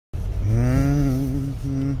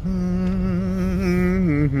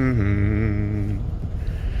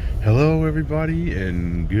everybody,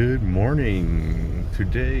 and good morning.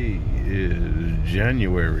 Today is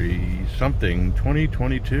January something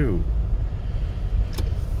 2022.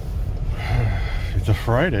 It's a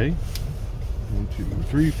Friday. 1, 2,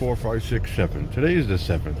 3, 4, 5, 6, 7. Today is the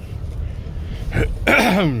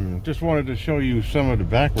 7th. Just wanted to show you some of the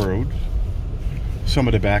back roads.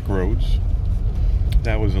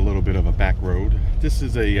 That was a little bit of a back road. This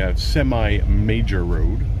is a semi-major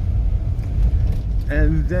road.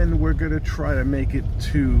 And then we're going to try to make it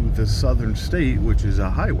to the southern state, which is a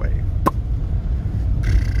highway.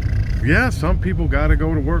 Yeah, some people got to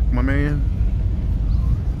go to work, my man.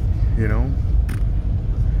 You know,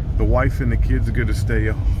 the wife and the kids are going to stay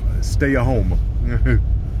at home.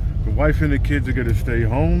 The wife and the kids are going to stay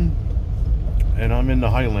home. And I'm in the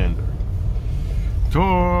Highlander.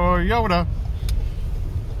 Toyota.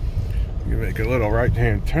 You make a little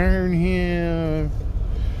right-hand turn here.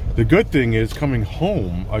 The good thing is, coming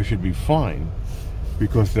home, I should be fine,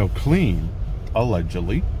 because they'll clean,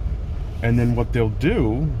 allegedly, and then what they'll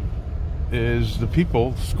do is the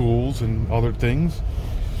people, schools and other things,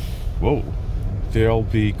 whoa, they'll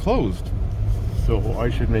be closed, so I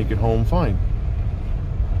should make it home fine.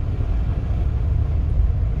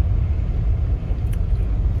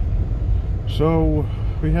 So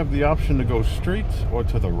we have the option to go straight or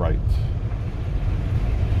to the right.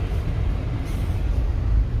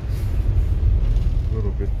 A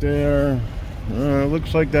little bit there.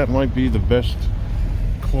 Looks like that might be the best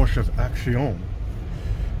course of action.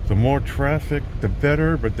 The more traffic, the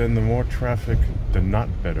better, but then the more traffic, the not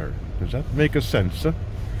better. Does that make a sense? Huh?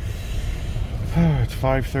 It's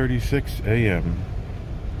 5:36 a.m.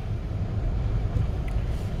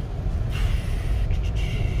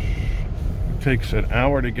 It takes an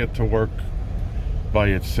hour to get to work by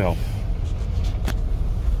itself.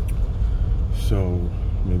 So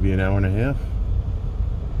maybe an hour and a half.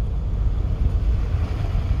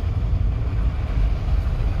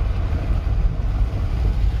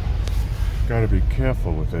 Gotta be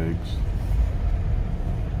careful with eggs.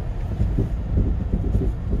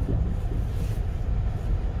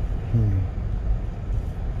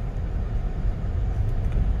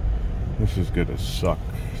 This is gonna suck.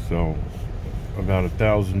 So about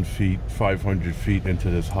 1,000 feet, 500 feet into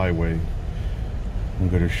this highway, I'm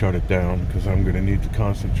gonna shut it down because I'm gonna need to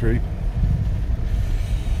concentrate.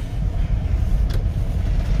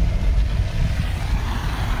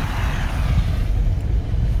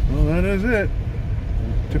 Well, that is it.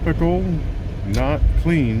 Typical, not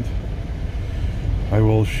cleaned. I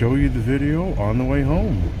will show you the video on the way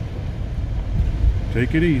home.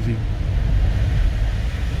 Take it easy.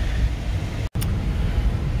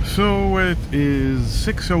 So it is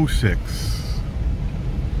 6:06.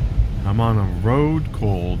 I'm on a road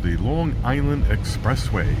called the Long Island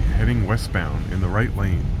Expressway, heading westbound in the right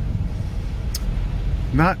lane.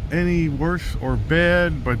 Not any worse or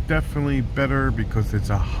bad, but definitely better because it's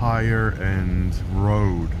a higher end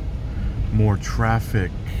road. More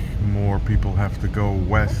traffic, more people have to go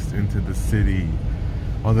west into the city.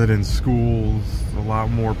 Other than schools, a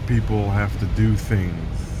lot more people have to do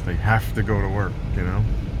things. They have to go to work, you know?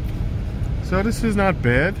 So this is not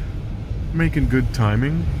bad. Making good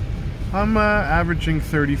timing. I'm averaging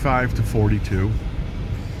 35 to 42.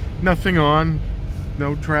 Nothing on.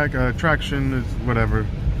 No traction is whatever.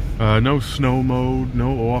 No snow mode,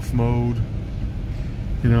 no off mode.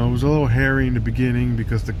 You know, it was a little hairy in the beginning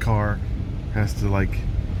because the car has to, like,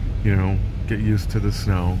 you know, get used to the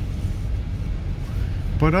snow.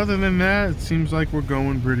 But other than that, it seems like we're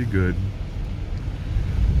going pretty good.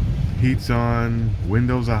 Heat's on,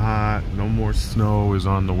 windows are hot, no more snow is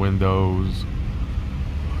on the windows.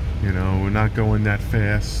 You know, we're not going that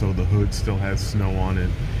fast, so the hood still has snow on it.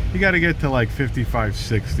 You got to get to like 55,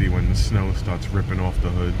 60 when the snow starts ripping off the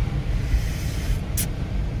hood.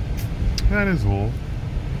 That is all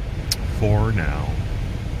for now.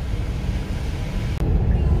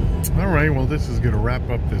 Alright, well, this is going to wrap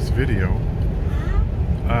up this video.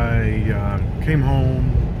 I came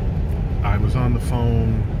home, I was on the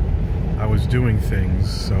phone, I was doing things,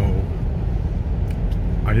 so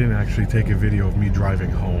I didn't actually take a video of me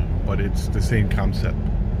driving home, but it's the same concept.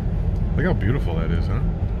 Look how beautiful that is, huh?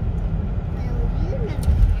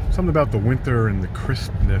 Something about the winter and the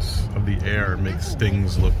crispness of the air makes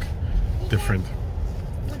things look different.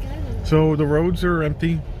 So the roads are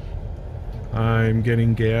empty. I'm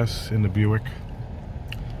getting gas in the Buick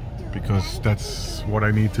because that's what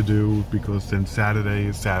I need to do, because then Saturday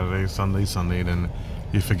is Saturday, Sunday, Sunday, then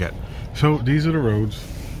you forget. So these are the roads.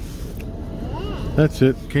 That's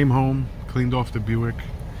it. Came home, cleaned off the Buick.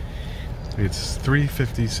 It's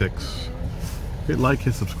 3:56. Hit like,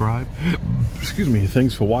 hit subscribe. Excuse me.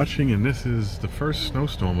 Thanks for watching. And this is the first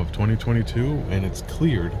snowstorm of 2022, and it's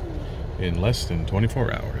cleared in less than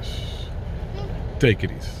 24 hours. Take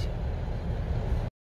it easy.